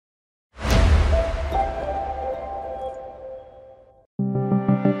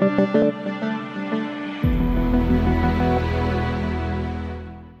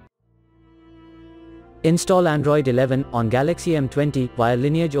Install Android 11 on Galaxy M20 via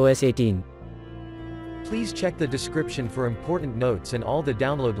LineageOS 18. Please check the description for important notes and all the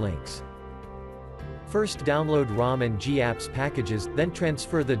download links. First, download ROM and GApps packages, then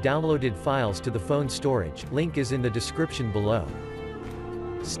transfer the downloaded files to the phone storage. Link is in the description below.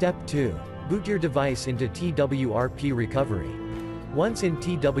 Step 2. Boot your device into TWRP recovery. Once in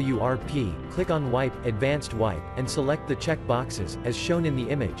TWRP, click on Wipe, Advanced Wipe, and select the check boxes, as shown in the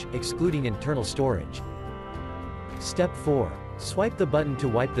image, excluding internal storage. Step 4. Swipe the button to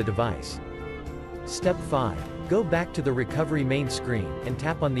wipe the device. Step 5. Go back to the recovery main screen, and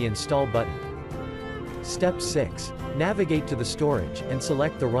tap on the Install button. Step 6. Navigate to the storage, and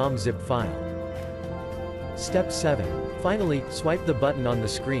select the ROM ZIP file. Step 7. Finally, swipe the button on the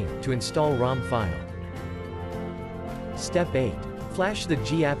screen, to install ROM file. Step 8. Flash the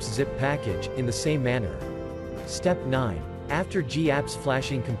GApps zip package, in the same manner. Step 9. After GApps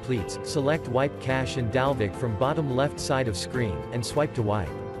flashing completes, select Wipe Cache and dalvik from bottom left side of screen, and swipe to wipe.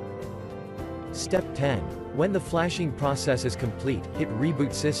 Step 10. When the flashing process is complete, hit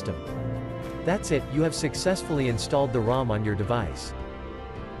Reboot System. That's it, you have successfully installed the ROM on your device.